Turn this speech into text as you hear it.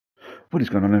What is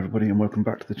going on, everybody, and welcome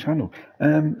back to the channel.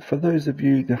 For those of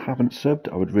you that haven't subbed,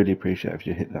 I would really appreciate if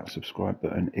you hit that subscribe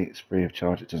button. It's free of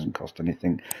charge, it doesn't cost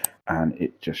anything, and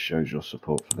it just shows your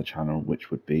support for the channel,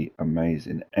 which would be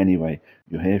amazing. Anyway,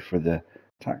 you're here for the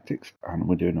tactics, and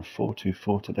we're doing a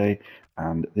 4-2-4 today,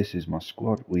 and this is my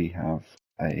squad. We have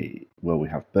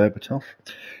Berbatov,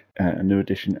 a new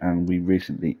addition, and we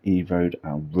recently evoed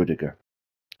our Rudiger,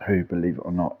 who, believe it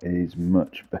or not, is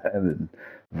much better than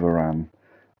Varane.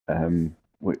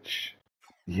 Which,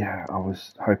 yeah, I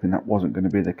was hoping that wasn't going to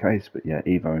be the case, but yeah,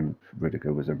 Evo and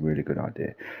Rudiger was a really good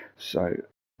idea. So,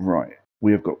 right,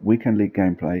 we have got weekend league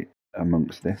gameplay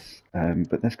amongst this,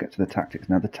 but let's get to the tactics.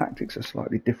 Now, the tactics are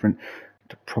slightly different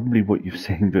to probably what you've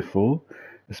seen before,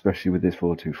 especially with this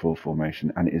 4-2-4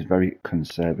 formation, and it is very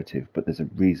conservative, but there's a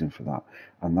reason for that,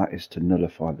 and that is to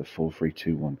nullify the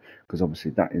 4-3-2-1, because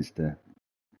obviously that is the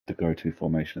go-to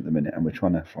formation at the minute, and we're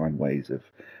trying to find ways of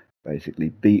basically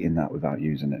beating that without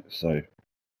using it. So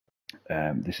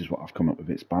this is what I've come up with.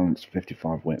 It's balanced,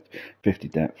 55 width, 50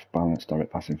 depth, balanced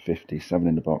direct passing, 50, 7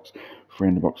 in the box, 3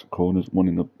 in the box at corners, 1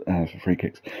 in the for free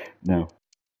kicks. Now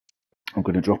I'm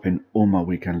going to drop in all my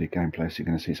weekend league gameplay, so you're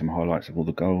going to see some highlights of all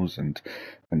the goals and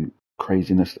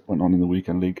craziness that went on in the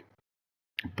weekend league.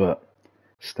 But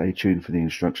stay tuned for the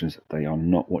instructions. They are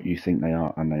not what you think they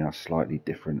are, and they are slightly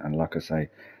different. And like I say,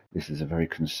 this is a very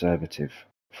conservative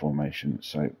formation,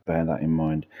 so bear that in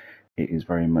mind. It is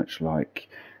very much like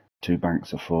 2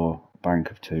 banks of 4, bank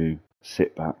of 2,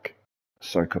 sit back,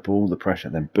 soak up all the pressure,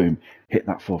 then boom, hit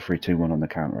that 4-3-2-1 on the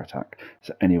counter attack.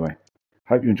 So anyway,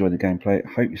 hope you enjoy the gameplay,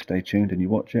 hope you stay tuned and you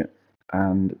watch it,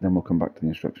 and then we'll come back to the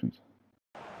instructions.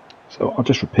 So I'll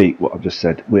just repeat what I've just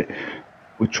said. We're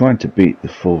trying to beat the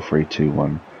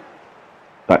 4-3-2-1.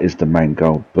 That is the main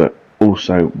goal, but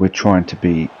also we're trying to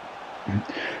be,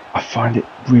 I find it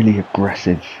really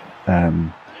aggressive,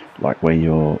 like where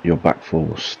your back four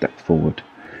will step forward,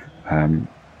 and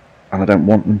I don't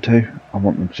want them to. I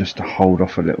want them just to hold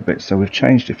off a little bit. So we've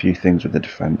changed a few things with the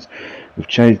defence. We've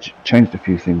changed a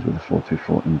few things with the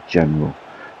 4-2-4 in general,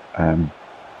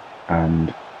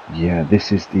 and yeah,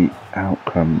 this is the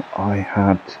outcome. I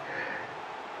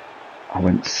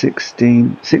went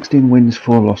 16 wins,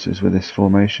 4 losses with this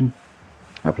formation.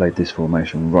 I played this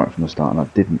formation right from the start and I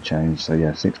didn't change, so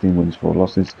yeah, 16 wins, 4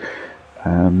 losses.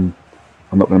 I'm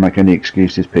not going to make any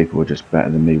excuses. People were just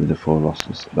better than me with the 4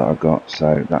 losses that I got,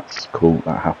 so that's cool,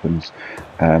 that happens.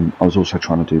 I was also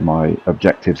trying to do my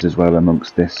objectives as well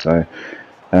amongst this, so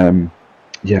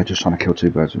yeah, just trying to kill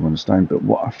 2 birds with 1 stone. But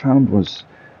what I found was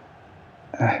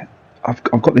I've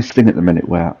got this thing at the minute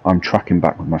where I'm tracking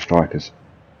back with my strikers,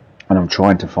 and I'm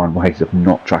trying to find ways of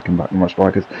not tracking back with my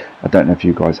strikers. I don't know if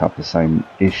you guys have the same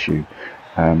issue,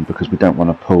 because we don't want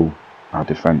to pull our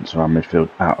defence or our midfield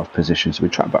out of position, so we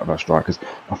track back with our strikers.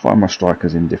 I find my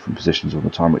strikers in different positions all the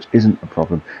time, which isn't a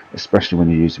problem, especially when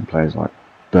you're using players like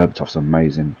Berbatov's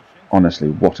amazing. Honestly,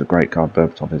 what a great card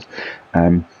Berbatov is.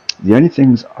 The only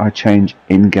things I change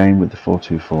in game with the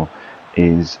 4-2-4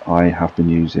 is I have been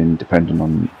using, depending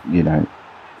on, you know,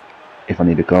 if I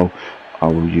need a goal, I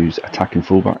will use attacking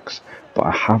fullbacks, but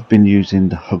I have been using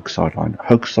the hug sideline.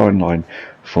 Hug sideline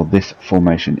for this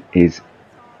formation is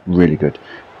really good,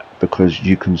 because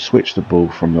you can switch the ball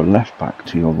from your left back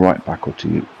to your right back, or to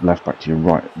your left back to your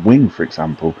right wing, for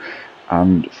example,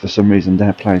 and for some reason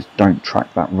their players don't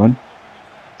track that run.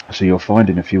 So you'll find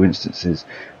in a few instances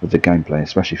with the gameplay,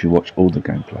 especially if you watch all the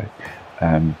gameplay,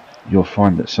 you'll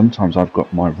find that sometimes I've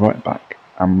got my right back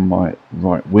and my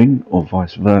right wing, or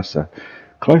vice versa,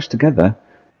 close together,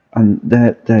 and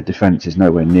their defence is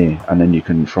nowhere near, and then you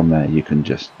can, from there, you can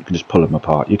just pull them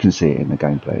apart. You can see it in the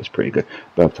gameplay. It's pretty good.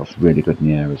 Berbatov's really good in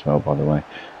the air as well, by the way.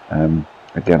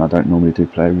 Again, I don't normally do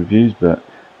player reviews, but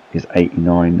his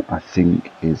 89, I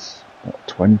think, is what,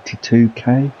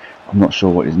 22k. I'm not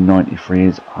sure what his 93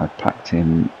 is. I packed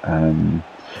him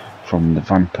from the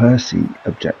Van Persie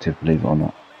objective, believe it or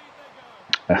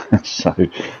not. So,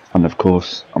 and of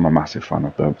course, I'm a massive fan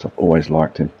of Berbatov. Always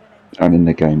liked him. And in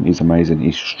the game, he's amazing.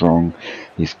 He's strong,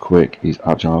 he's quick, he's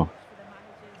agile,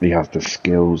 he has the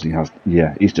skills,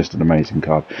 he's just an amazing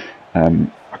card.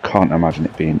 I can't imagine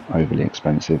it being overly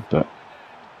expensive, but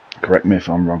correct me if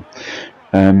I'm wrong.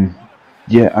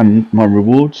 Yeah, and my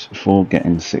rewards for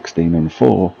getting 16 and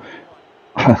 4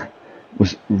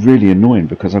 was really annoying,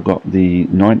 because I got the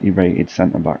 90 rated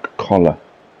centre-back collar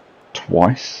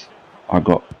twice, I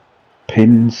got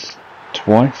pins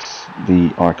twice,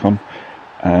 the icon,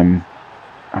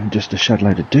 and just a shed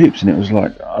load of dupes. And it was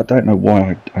like, I don't know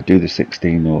why I do the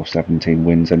 16 or 17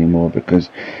 wins anymore, because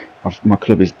my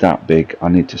club is that big. I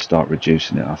need to start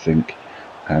reducing it, I think,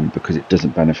 because it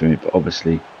doesn't benefit me. But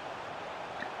obviously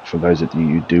for those of you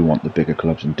who do want the bigger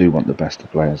clubs and do want the best of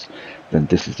players, then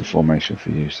this is the formation for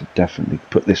you. So definitely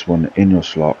put this one in your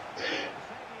slot,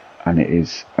 and it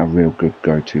is a real good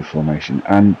go-to formation.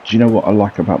 And do you know what I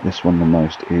like about this one the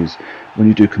most is when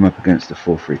you do come up against the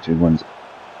 4-3-2 ones,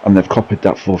 and they've copied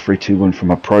that 4-3-2-1 from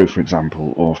a pro, for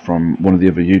example, or from one of the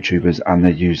other YouTubers, and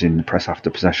they're using press after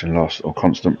possession loss or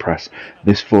constant press.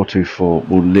 This 4-2-4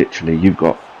 will literally, you've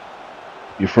got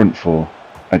your front four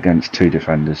against two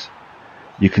defenders.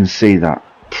 You can see that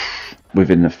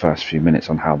within the first few minutes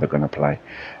on how they're going to play.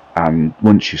 And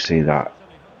once you see that,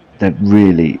 they're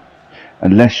really,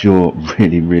 unless you're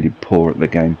really, really poor at the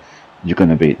game, you're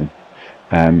going to beat them.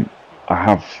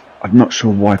 I'm not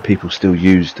sure why people still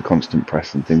use the constant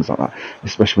press and things like that,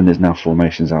 especially when there's now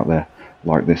formations out there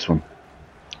like this one,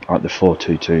 like the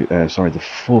 4-2-2. The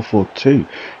 4-4-2.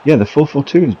 Yeah, the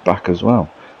 4-4-2 is back as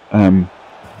well.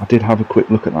 I did have a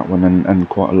quick look at that one, and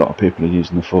quite a lot of people are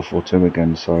using the 4-4-2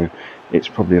 again. So it's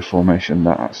probably a formation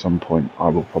that at some point I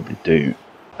will probably do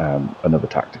another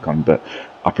tactic on. But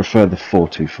I prefer the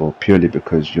 4-2-4 purely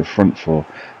because your front four,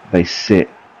 they sit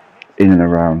in and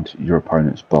around your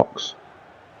opponent's box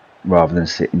rather than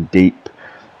sitting deep,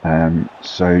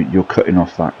 so you're cutting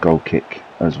off that goal kick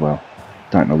as well.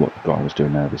 Don't know what the guy was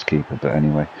doing there, this keeper, but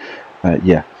anyway,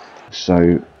 yeah.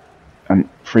 So, and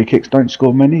free kicks don't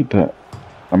score many, but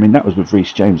I mean that was with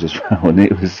Reece James as well, and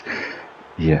it was,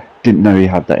 yeah, didn't know he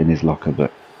had that in his locker,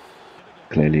 but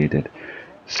clearly he did.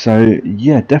 So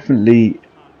yeah, definitely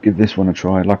give this one a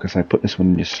try. Like I say, put this one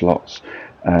in your slots.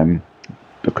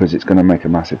 Because it's going to make a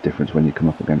massive difference when you come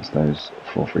up against those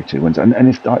 4-3-2 ones. And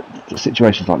it's like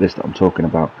situations like this that I'm talking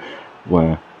about,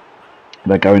 where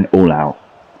they're going all out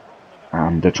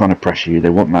and they're trying to pressure you. They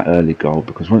want that early goal,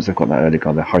 because once they've got that early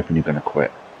goal, they're hoping you're going to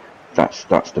quit. That's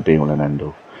the be all and end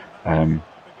all. And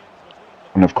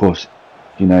of course,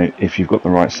 you know, if you've got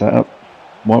the right setup,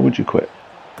 why would you quit?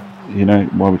 You know,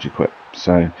 why would you quit?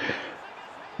 So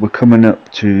we're coming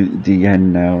up to the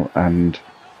end now, and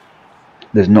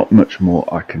there's not much more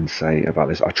I can say about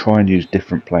this. I try and use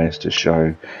different players to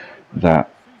show that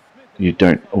you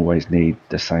don't always need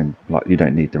the same, like you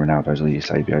don't need the Ronaldos or the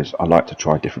Eusebios. I like to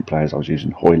try different players. I was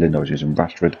using Højlund, I was using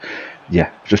Rashford. Yeah,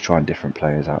 just trying different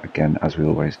players out again, as we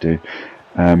always do.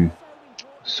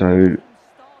 So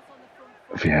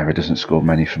Vieira doesn't score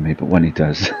many for me, but when he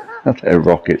does, they're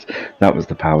rockets. That was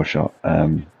the power shot.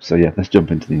 So yeah, let's jump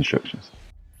into the instructions.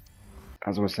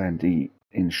 As I was saying, the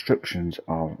instructions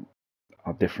are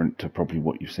different to probably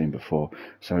what you've seen before.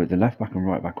 So the left back and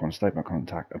right back on stay back on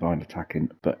attack, behind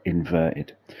attacking, but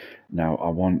inverted. Now I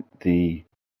want the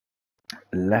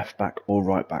left back or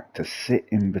right back to sit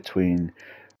in between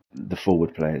the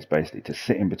forward players, basically to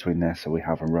sit in between there, so we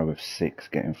have a row of 6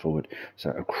 getting forward.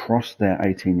 So across their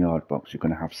 18-yard box, you're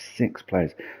going to have 6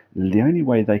 players. The only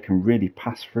way they can really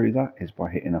pass through that is by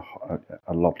hitting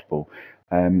a lobbed ball.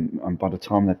 And by the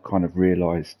time they've kind of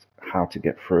realised how to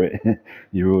get through it,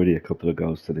 you're already a couple of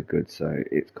goals to the good, so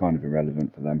it's kind of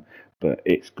irrelevant for them, but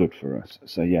it's good for us.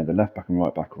 So yeah, the left back and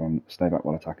right back are on stay back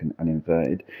while attacking and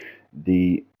inverted.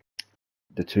 The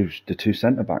two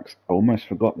centre backs, I almost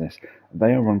forgot this,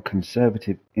 they are on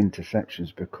conservative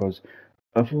interceptions, because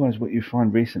otherwise what you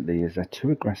find recently is they're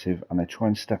too aggressive and they try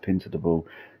and step into the ball,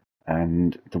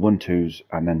 and the 1-2s,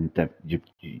 and then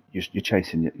you're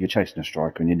chasing a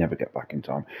striker and you never get back in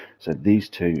time. So these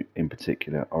two in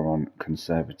particular are on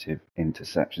conservative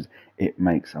interceptions. It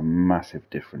makes a massive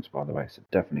difference, by the way, so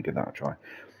definitely give that a try.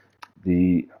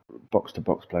 The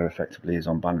box-to-box player effectively is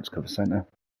on balance cover centre.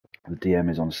 The DM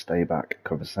is on stay back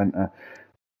cover centre.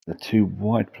 The two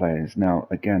wide players, now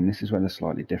again, this is where they're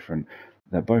slightly different.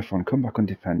 They're both on come back on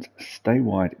defence, stay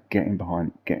wide, get in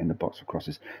behind, get in the box for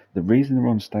crosses. The reason they're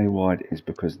on stay wide is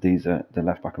because these are the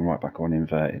left back and right back are on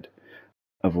inverted.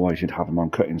 Otherwise, you'd have them on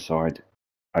cut inside,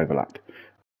 overlap.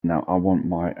 Now, I want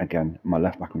my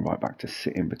left back and right back to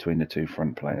sit in between the two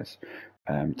front players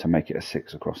to make it a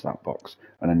 6 across that box.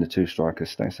 And then the two strikers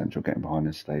stay central, getting behind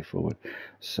and stay forward.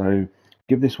 So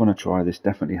give this one a try. This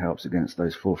definitely helps against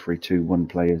those 4-3-2-1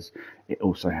 players. It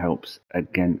also helps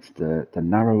against the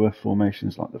narrower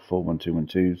formations like the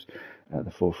 4-1-2-1-2s,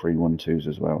 the 4-3-1-2s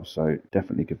as well. So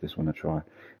definitely give this one a try.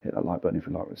 Hit that like button if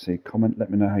you like what you see. Comment, let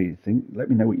me know how you think. Let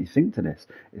me know what you think to this.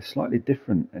 It's slightly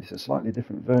different. It's a slightly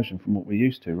different version from what we're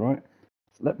used to, right?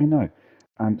 So let me know.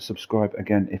 And subscribe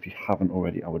again if you haven't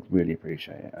already. I would really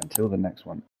appreciate it. Until the next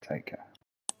one, take care.